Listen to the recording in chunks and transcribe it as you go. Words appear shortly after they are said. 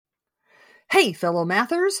Hey, fellow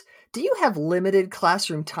mathers, do you have limited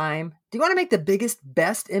classroom time? Do you want to make the biggest,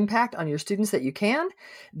 best impact on your students that you can?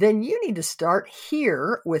 Then you need to start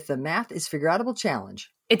here with the Math is Figureoutable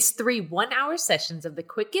Challenge. It's 3 one-hour sessions of the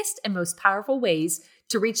quickest and most powerful ways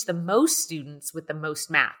to reach the most students with the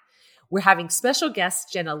most math. We're having special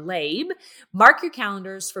guest Jenna Laib. Mark your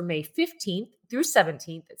calendars for May 15th through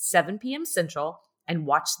 17th at 7 p.m. Central and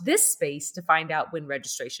watch this space to find out when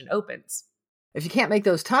registration opens. If you can't make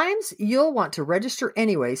those times, you'll want to register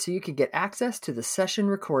anyway so you can get access to the session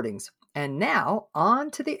recordings. And now, on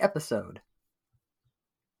to the episode.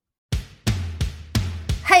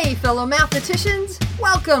 Hey, fellow mathematicians!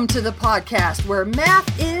 Welcome to the podcast where math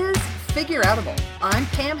is figureoutable. I'm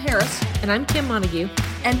Pam Harris. And I'm Kim Montague.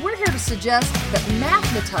 And we're here to suggest that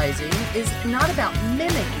mathematizing is not about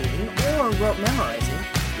mimicking or rote memorizing,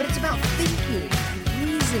 but it's about thinking,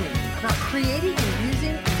 reasoning, about creating and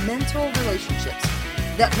using mental relationships.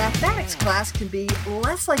 That mathematics class can be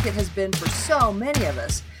less like it has been for so many of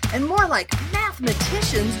us, and more like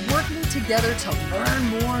mathematicians working together to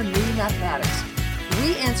learn more new mathematics.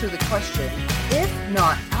 We answer the question, if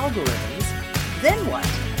not algorithms, then what?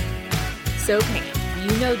 So Pam,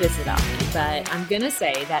 you know this about me, but I'm going to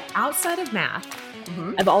say that outside of math,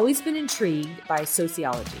 I've always been intrigued by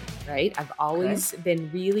sociology, right? I've always been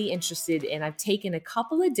really interested in, I've taken a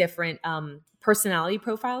couple of different personality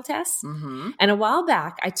profile tests. And a while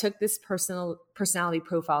back, I took this personality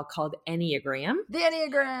profile called Enneagram. The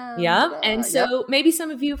Enneagram. Yeah. And so maybe some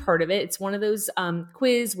of you have heard of it. It's one of those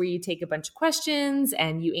quiz where you take a bunch of questions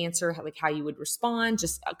and you answer like how you would respond,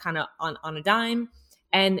 just kind of on a dime.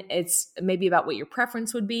 And it's maybe about what your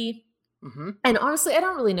preference would be. And honestly, I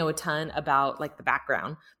don't really know a ton about like the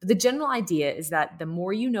background, but the general idea is that the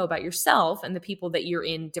more you know about yourself and the people that you're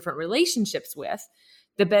in different relationships with,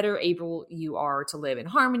 the better able you are to live in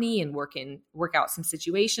harmony and work out some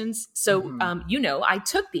situations. So, I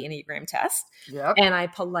took the Enneagram test and I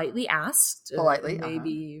politely asked,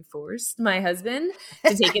 maybe forced my husband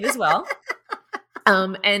to take it as well.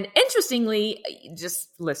 And interestingly, just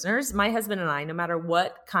listeners, my husband and I, no matter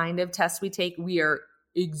what kind of test we take, we are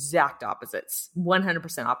exact opposites,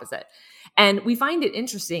 100% opposite. And we find it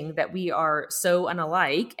interesting that we are so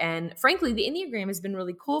unalike. And frankly, the Enneagram has been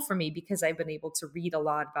really cool for me because I've been able to read a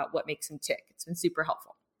lot about what makes him tick. It's been super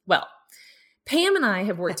helpful. Well, Pam and I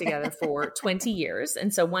have worked together for 20 years.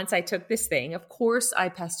 And so once I took this thing, of course, I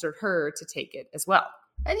pestered her to take it as well.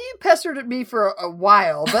 And you pestered at me for a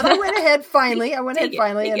while, but I went ahead finally.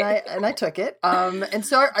 And I took it. And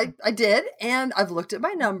so I did, and I've looked at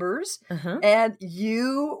my numbers, and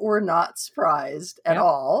you were not surprised at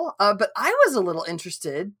all. But I was a little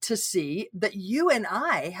interested to see that you and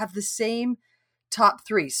I have the same top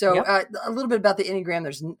three. So a little bit about the Enneagram.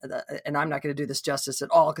 There's, and I'm not going to do this justice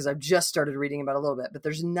at all because I've just started reading about it a little bit, but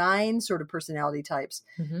there's 9 sort of personality types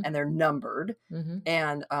and they're numbered.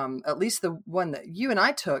 And at least the one that you and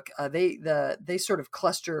I took, they sort of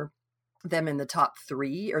cluster them in the top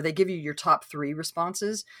 3, or they give you your top 3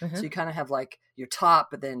 responses. So you kind of have like your top,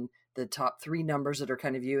 but then the top 3 numbers that are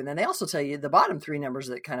kind of you. And then they also tell you the bottom 3 numbers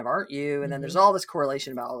that kind of aren't you. And then there's all this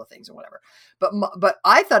correlation about all the things and whatever. But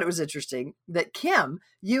I thought it was interesting that Kim,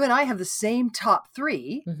 you and I have the same top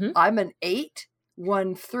 3. I'm an 8,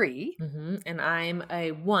 1, 3. And I'm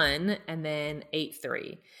a 1 and then 8,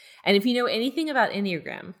 3. And if you know anything about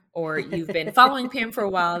Enneagram or you've been following Pam for a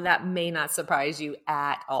while, that may not surprise you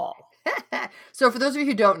at all. So for those of you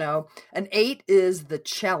who don't know, an 8 is the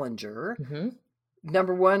challenger.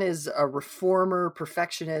 Number 1 is a reformer,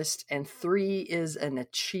 perfectionist, and 3 is an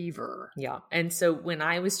achiever. Yeah. And so when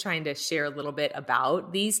I was trying to share a little bit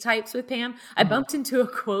about these types with Pam, I bumped into a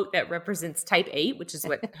quote that represents type 8, which is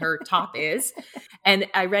what her top is. And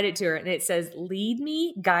I read it to her and it says, lead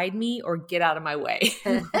me, guide me, or get out of my way.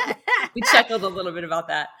 We chuckled a little bit about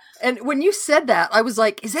that. And when you said that, I was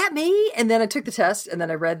like, is that me? And then I took the test and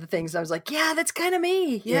then I read the things. And I was like, yeah, that's kind of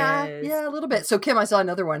me. Yeah, a little bit. So Kim, I saw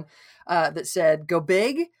another one that said, go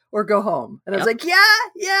big or go home. And I was like, yeah,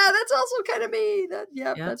 that's also kind of me.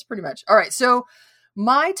 That's pretty much. All right. So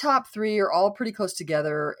my top 3 are all pretty close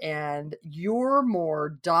together, and you're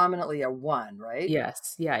more dominantly a 1, right?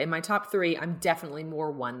 Yes. Yeah. In my top 3, I'm definitely more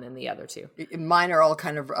 1 than the other 2. Mine are all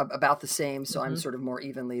kind of about the same. So I'm sort of more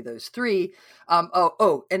evenly those 3.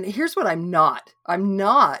 And here's what I'm not. I'm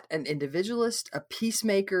not an individualist, a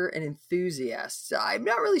peacemaker, an enthusiast. So I'm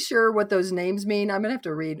not really sure what those names mean. I'm going to have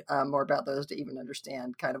to read more about those to even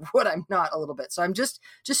understand kind of what I'm not a little bit. So I'm just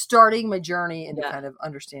starting my journey into kind of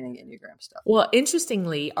understanding Enneagram stuff. Well,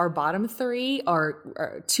 interestingly, our bottom 3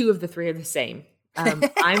 are 2 of the 3 are the same.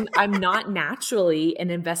 I'm not naturally an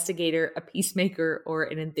investigator, a peacemaker, or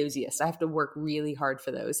an enthusiast. I have to work really hard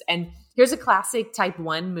for those. And here's a classic type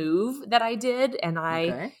 1 move that I did. And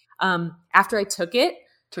after I took it,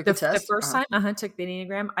 the first time I took the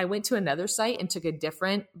Enneagram, I went to another site and took a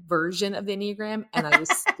different version of the Enneagram, and I was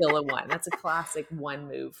still a 1. That's a classic 1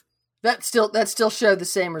 move. That still showed the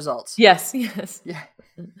same results. Yes. Yeah.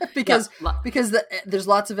 because there's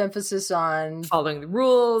lots of emphasis on following the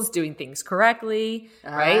rules, doing things correctly,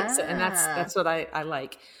 right? So, and that's what I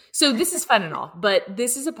like. So this is fun and all, but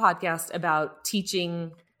this is a podcast about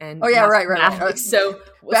teaching and right. So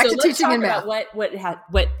back to let's teaching talk and math. About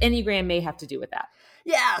what Enneagram may have to do with that.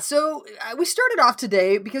 Yeah, so we started off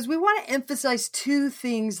today because we want to emphasize 2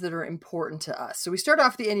 things that are important to us. So we start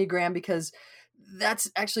off the Enneagram because that's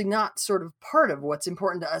actually not sort of part of what's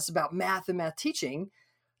important to us about math and math teaching,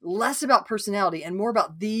 less about personality and more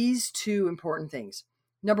about these 2 important things.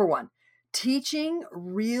 Number 1, teaching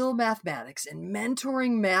real mathematics and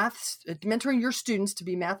mentoring your students to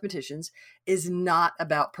be mathematicians is not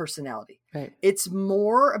about personality. Right. It's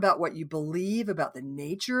more about what you believe about the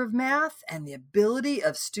nature of math and the ability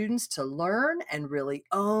of students to learn and really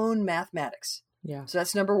own mathematics. Yeah. So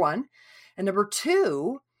that's number 1. And number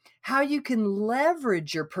 2, how you can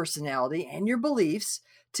leverage your personality and your beliefs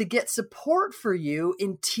to get support for you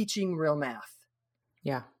in teaching real math.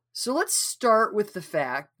 Yeah. So let's start with the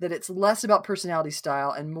fact that it's less about personality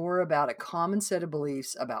style and more about a common set of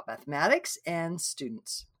beliefs about mathematics and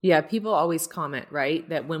students. Yeah, people always comment, right,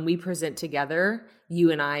 that when we present together,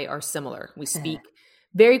 you and I are similar. We speak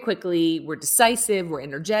very quickly. We're decisive. We're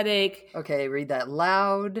energetic. Okay, read that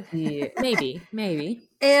loud. Yeah, maybe.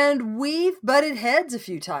 And we've butted heads a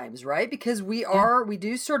few times, right? Because we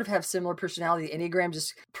do sort of have similar personality. The Enneagram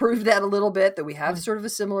just proved that a little bit, that we have sort of a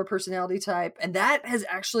similar personality type. And that has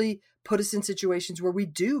actually put us in situations where we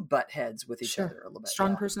do butt heads with each other a little bit.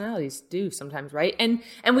 Strong personalities do sometimes, right? And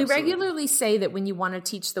we regularly say that when you want to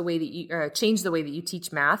teach the way that you change the way that you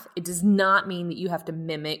teach math, it does not mean that you have to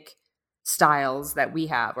mimic styles that we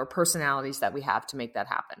have or personalities that we have to make that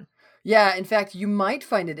happen. Yeah, in fact, you might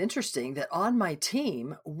find it interesting that on my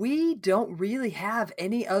team, we don't really have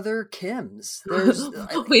any other Kims.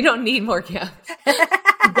 We don't need more Kims.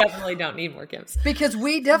 We definitely don't need more Kims. Because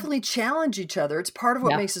we definitely challenge each other. It's part of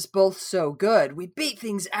what makes us both so good. We beat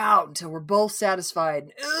things out until we're both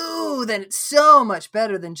satisfied. Ooh, then it's so much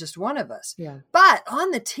better than just one of us. Yeah. But on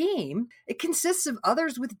the team, it consists of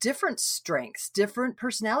others with different strengths, different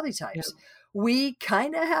personality types. Yeah. We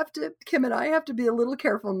kind of Kim and I have to be a little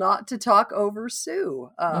careful not to talk over Sue,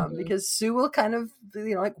 because Sue will kind of,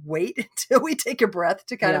 wait until we take a breath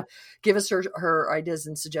to kind of give us her ideas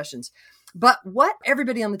and suggestions. But what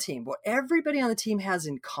everybody on the team has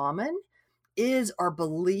in common is our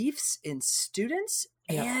beliefs in students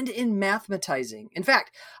and in mathematizing. In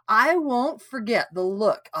fact, I won't forget the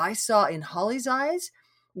look I saw in Holly's eyes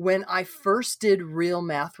when I first did real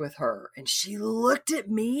math with her, and she looked at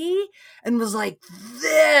me and was like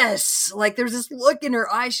this, like there's this look in her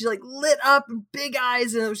eyes. She like lit up and big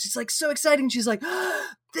eyes, and it was just like so exciting. She's like,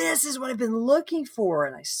 this is what I've been looking for.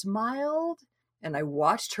 And I smiled and I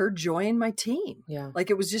watched her join my team. Yeah. Like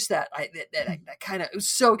it was just that kind of, it was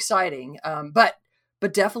so exciting. But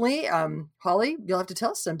definitely, Holly, you'll have to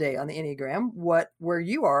tell us someday on the Enneagram where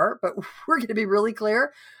you are, but we're going to be really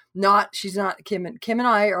clear. She's not Kim and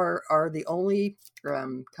I are the only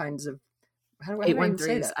kinds of, how do I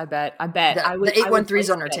say that? I bet the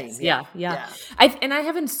 813s on our team. Yeah. I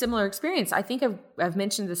have a similar experience. I think I've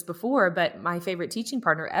mentioned this before, but my favorite teaching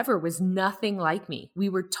partner ever was nothing like me. We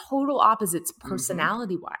were total opposites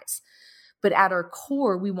personality wise, but at our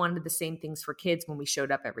core, we wanted the same things for kids when we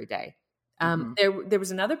showed up every day. There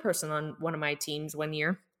was another person on one of my teams one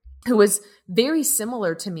year who was very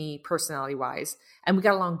similar to me personality wise. And we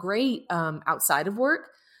got along great outside of work,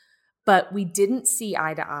 but we didn't see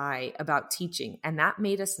eye to eye about teaching. And that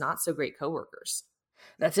made us not so great coworkers.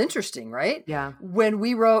 That's interesting, right? Yeah. When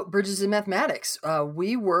we wrote Bridges in Mathematics,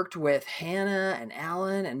 we worked with Hannah and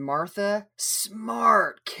Alan and Martha.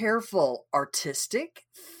 Smart, careful, artistic,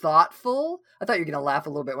 thoughtful. I thought you were going to laugh a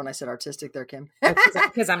little bit when I said artistic there, Kim.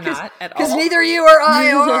 Because I'm not at all. Because neither you or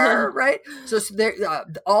I are, right? So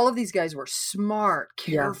all of these guys were smart,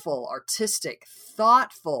 careful, artistic,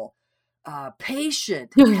 thoughtful,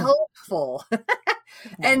 patient, helpful.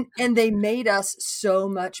 And they made us so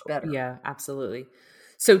much better. Yeah, absolutely.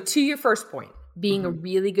 So to your first point, being a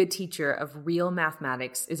really good teacher of real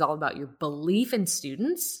mathematics is all about your belief in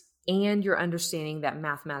students and your understanding that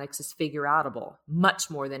mathematics is figure-outable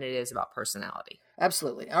much more than it is about personality.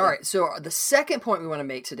 Absolutely. All right. So the second point we want to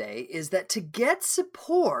make today is that to get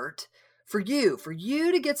support for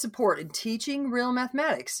you to get support in teaching real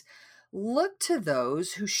mathematics, look to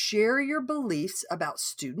those who share your beliefs about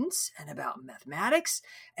students and about mathematics,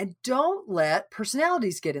 and don't let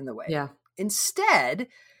personalities get in the way. Yeah. Instead,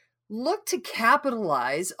 look to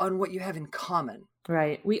capitalize on what you have in common.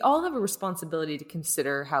 Right. We all have a responsibility to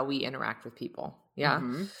consider how we interact with people. Yeah.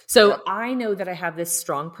 Mm-hmm. So Yep. I know that I have this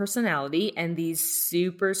strong personality and these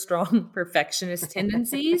super strong perfectionist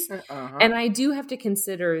tendencies. Uh-huh. And I do have to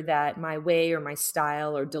consider that my way or my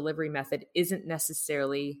style or delivery method isn't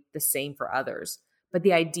necessarily the same for others, but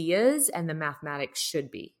the ideas and the mathematics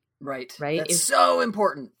should be. Right. Right. That's so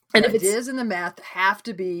important. And The if it's- ideas and the math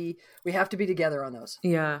we have to be together on those.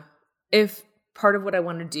 Yeah. If part of what I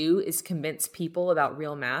want to do is convince people about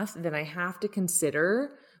real math, then I have to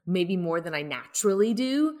consider, maybe more than I naturally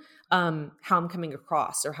do, how I'm coming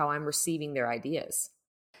across or how I'm receiving their ideas.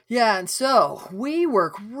 Yeah, and so we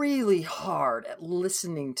work really hard at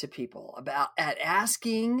listening to people, at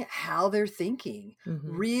asking how they're thinking,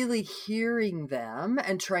 really hearing them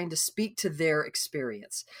and trying to speak to their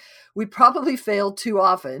experience. We probably fail too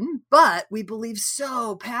often, but we believe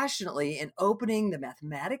so passionately in opening the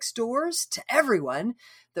mathematics doors to everyone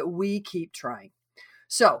that we keep trying.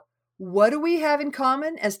 So, what do we have in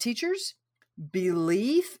common as teachers?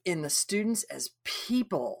 Belief in the students as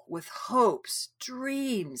people with hopes,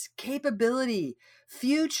 dreams, capability,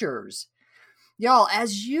 futures. Y'all,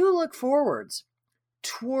 as you look forwards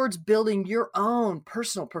towards building your own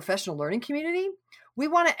personal professional learning community, we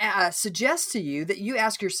want to suggest to you that you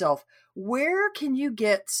ask yourself, where can you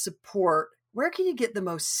get support? Where can you get the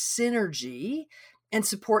most synergy and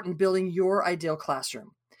support in building your ideal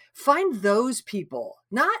classroom? Find those people,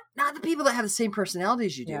 not the people that have the same personality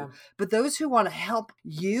as you do, but those who want to help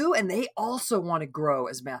you, and they also want to grow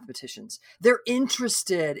as mathematicians. They're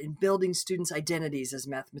interested in building students' identities as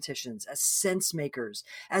mathematicians, as sense makers,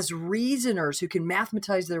 as reasoners who can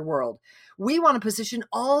mathematize their world. We want to position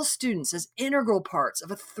all students as integral parts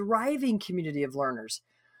of a thriving community of learners.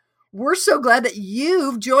 We're so glad that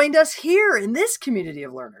you've joined us here in this community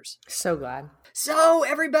of learners. So glad. So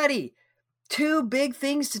everybody, 2 big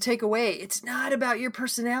things to take away. It's not about your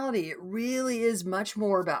personality. It really is much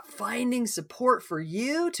more about finding support for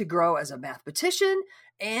you to grow as a mathematician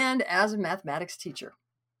and as a mathematics teacher.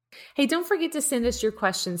 Hey, don't forget to send us your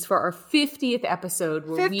questions for our 50th episode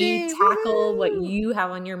where 50, we tackle woo-hoo! what you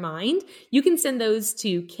have on your mind. You can send those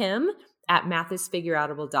to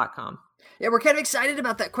kim@mathisfigureoutable.com. Yeah, we're kind of excited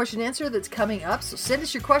about that question and answer that's coming up. So send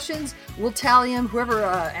us your questions. We'll tally them. Whoever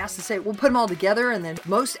asked to say it, we'll put them all together. And then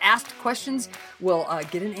most asked questions will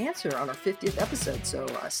get an answer on our 50th episode. So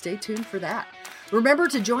stay tuned for that. Remember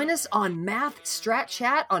to join us on Math Strat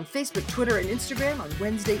Chat on Facebook, Twitter, and Instagram on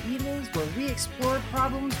Wednesday evenings, where we explore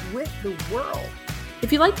problems with the world.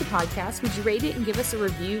 If you like the podcast, would you rate it and give us a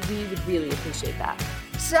review? We would really appreciate that.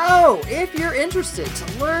 So, if you're interested to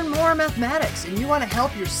learn more mathematics and you want to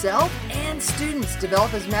help yourself and students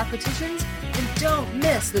develop as mathematicians, then don't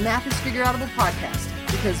miss the Math is Figureoutable podcast,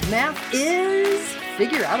 because math is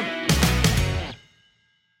figureoutable.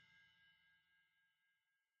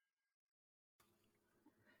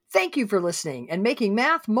 Thank you for listening and making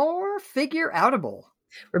math more figureoutable.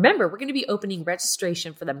 Remember, we're going to be opening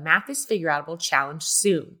registration for the Math is Figureoutable Challenge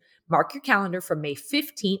soon. Mark your calendar from May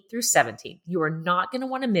 15th through 17th. You are not going to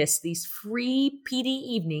want to miss these free PD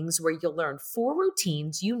evenings where you'll learn 4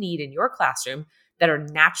 routines you need in your classroom that are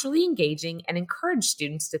naturally engaging and encourage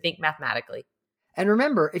students to think mathematically. And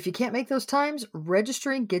remember, if you can't make those times,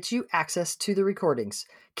 registering gets you access to the recordings.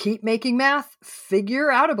 Keep making math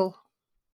figureoutable.